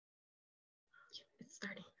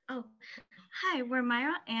Starting. Oh, hi, we're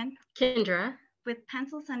Mayra and Kindra, with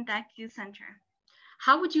Pencils and Deck Youth Center.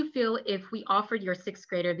 how would you feel if we offered your sixth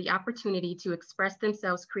grader the opportunity to express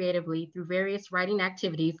themselves creatively through various writing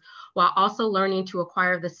activities while also learning to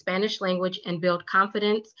acquire the Spanish language and build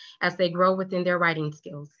confidence as they grow within their writing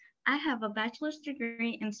skills? I have a bachelor's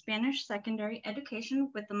degree in Spanish secondary education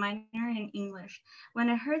with a minor in English. When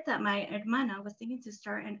I heard that my hermana was thinking to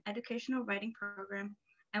start an educational writing program,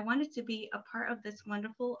 I wanted to be a part of this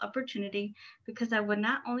wonderful opportunity because I would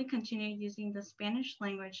not only continue using the Spanish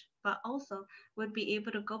language, but also would be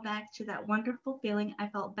able to go back to that wonderful feeling I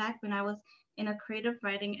felt back when I was in a creative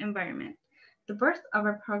writing environment. The birth of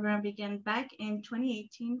our program began back in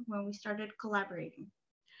 2018 when we started collaborating.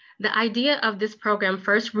 The idea of this program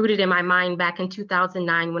first rooted in my mind back in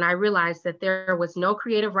 2009 when I realized that there was no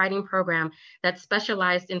creative writing program that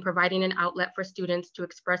specialized in providing an outlet for students to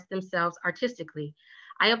express themselves artistically.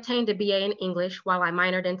 I obtained a BA in English while I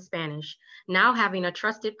minored in Spanish. Now having a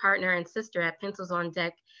trusted partner and sister at Pencils on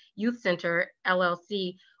Deck Youth Center,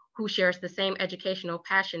 LLC, who shares the same educational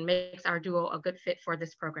passion makes our duo a good fit for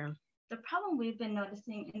this program. The problem we've been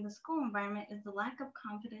noticing in the school environment is the lack of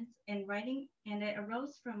confidence in writing, and it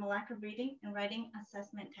arose from a lack of reading and writing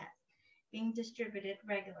assessment tests being distributed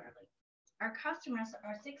regularly. Our customers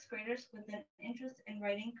are sixth graders with an interest in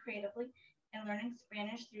writing creatively and learning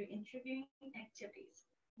Spanish through interviewing activities.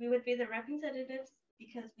 We would be the representatives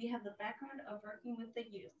because we have the background of working with the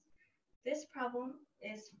youth. This problem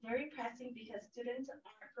is very pressing because students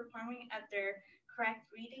aren't performing at their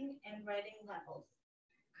correct reading and writing levels.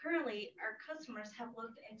 Currently, our customers have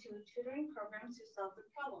looked into tutoring programs to solve the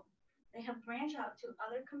problem. They have branched out to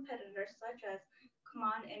other competitors such as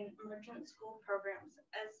Common and Emergent School programs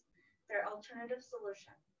as their alternative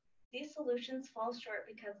solution. These solutions fall short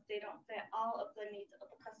because they don't fit all of the needs of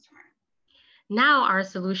the customer. Now, our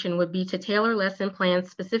solution would be to tailor lesson plans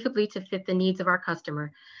specifically to fit the needs of our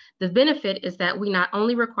customer. The benefit is that we not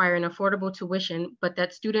only require an affordable tuition, but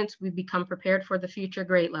that students will become prepared for the future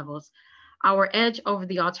grade levels. Our edge over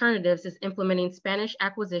the alternatives is implementing Spanish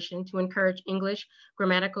acquisition to encourage English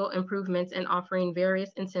grammatical improvements and offering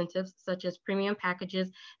various incentives such as premium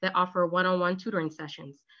packages that offer one-on-one tutoring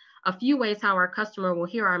sessions. A few ways how our customer will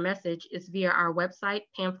hear our message is via our website,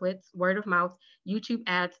 pamphlets, word of mouth, YouTube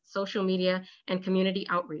ads, social media, and community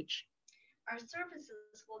outreach. Our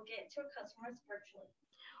services will get to our customers virtually.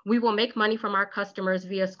 We will make money from our customers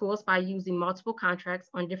via schools by using multiple contracts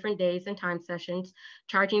on different days and time sessions,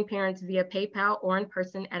 charging parents via PayPal or in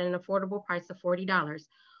person at an affordable price of $40.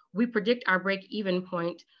 We predict our break-even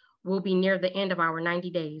point will be near the end of our 90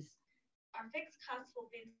 days. Our fixed costs will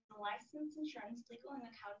be the license, insurance, legal and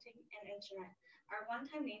accounting, and internet. Our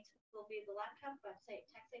one-time needs will be the laptop, website,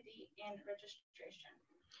 tax ID, and registration.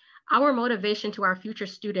 Our motivation to our future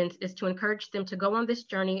students is to encourage them to go on this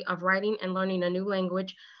journey of writing and learning a new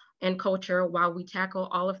language and culture while we tackle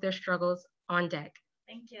all of their struggles on deck.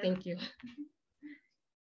 Thank you. Thank you. I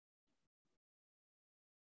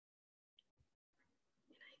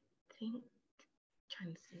think,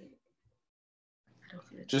 trying to see. I don't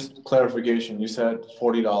see this. Just clarification, you said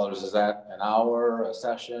 $40. Is that an hour, a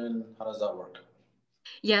session? How does that work?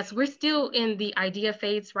 Yes, we're still in the idea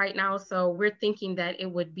phase right now. So we're thinking that it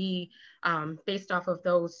would be based off of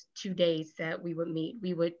those 2 days that we would meet.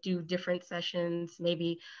 We would do different sessions,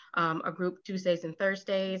 maybe a group Tuesdays and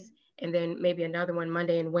Thursdays, and then maybe another one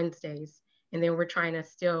Monday and Wednesdays. And then we're trying to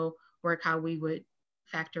still work how we would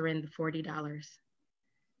factor in the $40.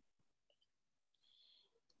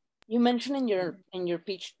 You mentioned in your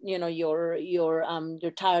pitch,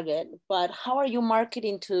 your target, but how are you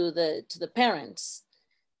marketing to the parents?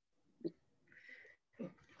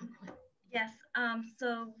 Yes,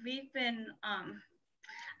 so we've been,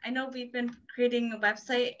 I know we've been creating a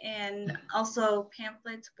website and also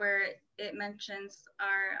pamphlets where it mentions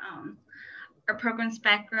our program's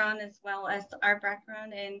background as well as our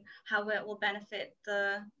background and how it will benefit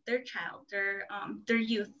their child, their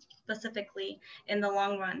youth specifically in the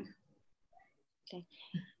long run. Okay.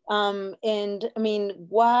 And I mean,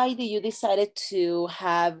 why do you decided to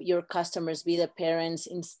have your customers be the parents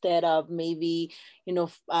instead of maybe,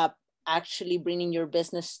 actually bringing your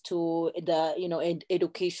business to the,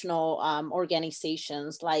 educational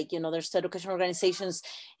organizations, like, there's educational organizations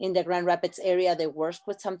in the Grand Rapids area that work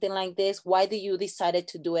with something like this. Why do you decided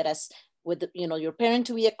to do it as with, your parent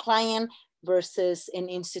to be a client versus an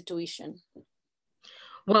institution?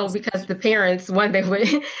 Well, because the parents,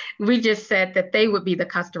 we just said that they would be the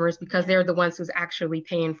customers because they're the ones who's actually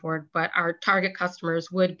paying for it. But our target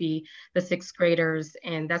customers would be the sixth graders.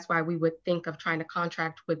 And that's why we would think of trying to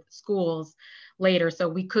contract with schools later. So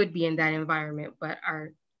we could be in that environment, but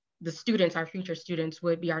our the students, our future students,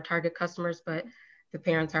 would be our target customers, but the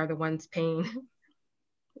parents are the ones paying.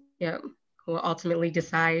 Yeah, who will ultimately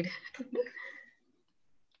decide.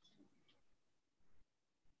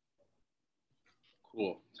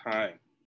 Cool. Time.